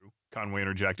Conway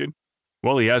interjected.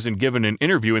 Well, he hasn't given an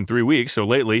interview in 3 weeks, so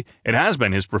lately it has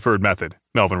been his preferred method,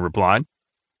 Melvin replied.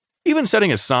 Even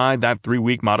setting aside that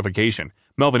 3-week modification,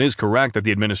 Melvin is correct that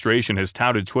the administration has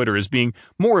touted Twitter as being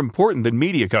more important than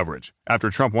media coverage. After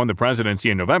Trump won the presidency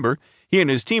in November, he and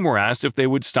his team were asked if they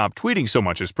would stop tweeting so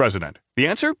much as president. The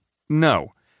answer? No,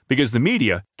 because the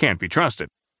media can't be trusted.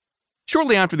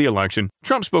 Shortly after the election,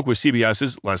 Trump spoke with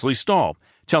CBS's Leslie Stahl,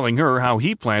 telling her how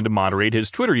he planned to moderate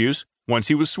his Twitter use once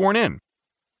he was sworn in.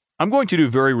 I'm going to do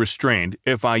very restrained.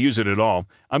 If I use it at all,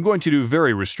 I'm going to do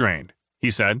very restrained, he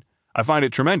said. I find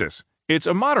it tremendous. It's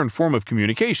a modern form of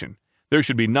communication. There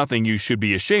should be nothing you should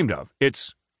be ashamed of.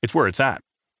 It's where it's at.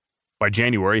 By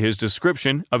January, his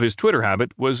description of his Twitter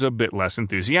habit was a bit less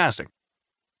enthusiastic.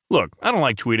 Look, I don't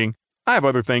like tweeting. I have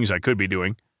other things I could be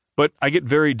doing. But I get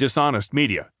very dishonest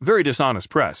media, very dishonest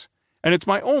press. And it's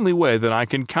my only way that I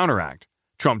can counteract,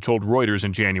 Trump told Reuters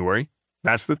in January.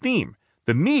 That's the theme.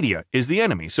 The media is the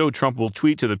enemy, so Trump will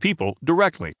tweet to the people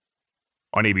directly.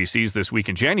 On ABC's This Week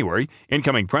in January,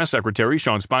 incoming press secretary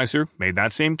Sean Spicer made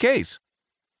that same case.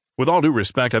 With all due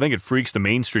respect, I think it freaks the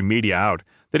mainstream media out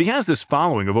that he has this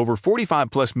following of over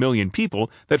 45+ million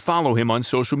people that follow him on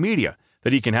social media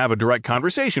that he can have a direct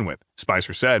conversation with,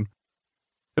 Spicer said.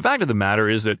 The fact of the matter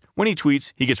is that when he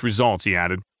tweets, he gets results, he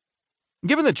added.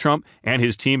 Given that Trump and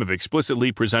his team have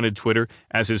explicitly presented Twitter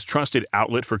as his trusted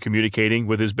outlet for communicating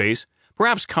with his base,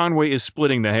 perhaps Conway is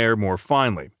splitting the hair more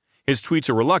finely. His tweets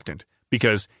are reluctant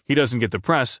because he doesn't get the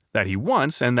press that he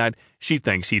wants and that she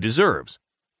thinks he deserves.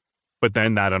 But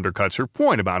then that undercuts her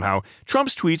point about how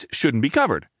Trump's tweets shouldn't be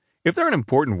covered. If they're an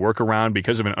important workaround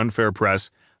because of an unfair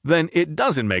press, then it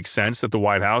doesn't make sense that the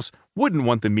White House wouldn't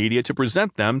want the media to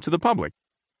present them to the public.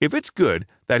 If it's good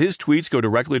that his tweets go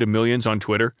directly to millions on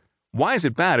Twitter, why is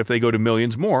it bad if they go to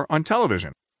millions more on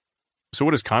television? So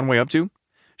what is Conway up to?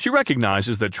 She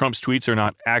recognizes that Trump's tweets are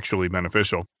not actually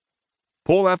beneficial.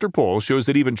 Poll after poll shows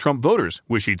that even Trump voters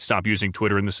wish he'd stop using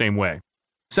Twitter in the same way.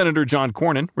 Senator John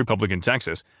Cornyn, Republican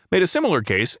Texas, made a similar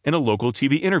case in a local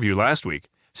TV interview last week,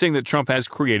 saying that Trump has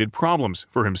created problems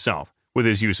for himself with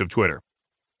his use of Twitter.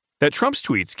 That Trump's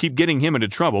tweets keep getting him into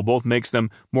trouble both makes them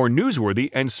more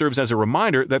newsworthy and serves as a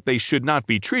reminder that they should not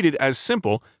be treated as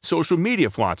simple social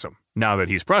media flotsam, now that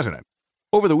he's president.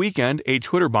 Over the weekend, a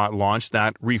Twitter bot launched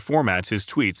that reformats his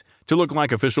tweets to look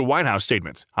like official White House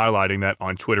statements, highlighting that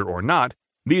on Twitter or not,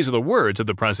 these are the words of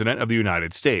the President of the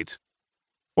United States.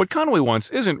 What Conway wants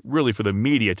isn't really for the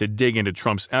media to dig into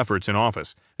Trump's efforts in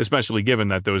office, especially given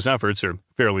that those efforts are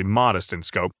fairly modest in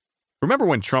scope. Remember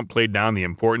when Trump played down the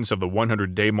importance of the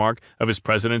 100-day mark of his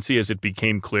presidency as it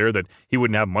became clear that he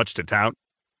wouldn't have much to tout?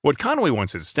 What Conway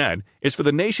wants instead is for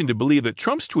the nation to believe that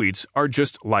Trump's tweets are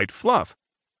just light fluff.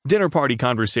 Dinner party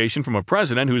conversation from a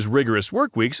president whose rigorous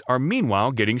work weeks are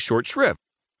meanwhile getting short shrift.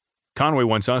 Conway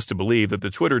wants us to believe that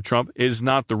the Twitter Trump is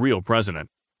not the real president.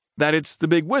 That it's the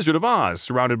big Wizard of Oz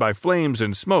surrounded by flames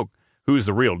and smoke who's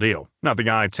the real deal, not the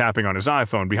guy tapping on his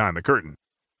iPhone behind the curtain.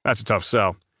 That's a tough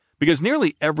sell, because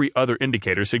nearly every other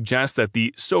indicator suggests that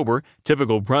the sober,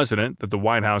 typical president that the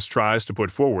White House tries to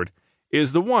put forward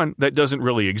is the one that doesn't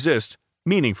really exist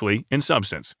meaningfully in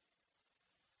substance.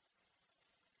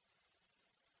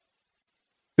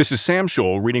 This is Sam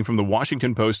Scholl reading from the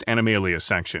Washington Post Animalia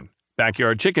section.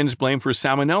 Backyard chickens blamed for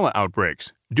salmonella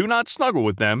outbreaks. Do not snuggle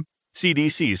with them,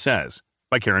 CDC says,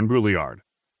 by Karen Brouillard.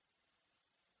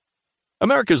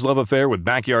 America's love affair with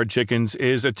backyard chickens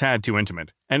is a tad too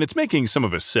intimate, and it's making some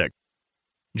of us sick.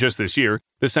 Just this year,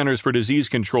 the Centers for Disease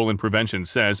Control and Prevention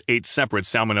says 8 separate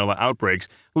salmonella outbreaks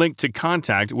linked to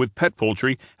contact with pet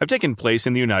poultry have taken place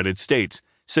in the United States,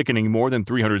 sickening more than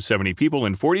 370 people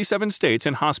in 47 states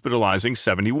and hospitalizing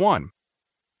 71.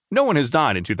 No one has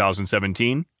died in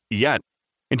 2017, yet.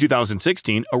 In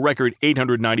 2016, a record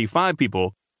 895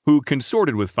 people who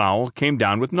consorted with fowl came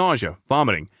down with nausea,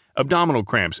 vomiting, abdominal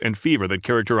cramps, and fever that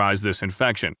characterized this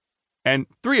infection, and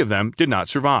 3 of them did not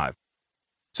survive.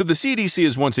 So the CDC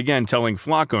is once again telling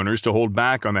flock owners to hold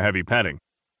back on the heavy petting.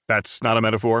 That's not a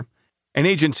metaphor. An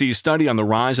agency's study on the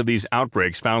rise of these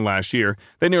outbreaks found last year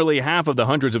that nearly half of the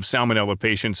hundreds of salmonella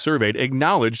patients surveyed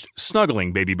acknowledged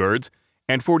snuggling baby birds,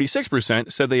 and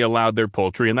 46% said they allowed their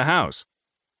poultry in the house.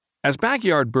 As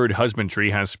backyard bird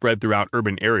husbandry has spread throughout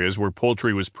urban areas where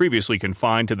poultry was previously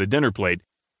confined to the dinner plate,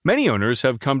 many owners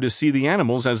have come to see the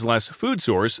animals as less food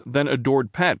source than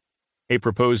adored pet. A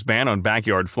proposed ban on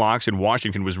backyard flocks in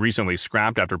Washington was recently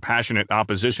scrapped after passionate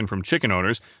opposition from chicken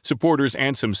owners, supporters,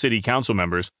 and some city council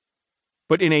members.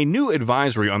 But in a new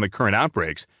advisory on the current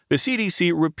outbreaks, the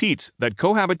CDC repeats that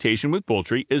cohabitation with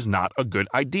poultry is not a good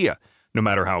idea, no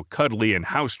matter how cuddly and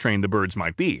house-trained the birds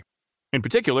might be. In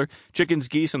particular, chickens,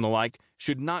 geese, and the like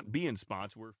should not be in spots where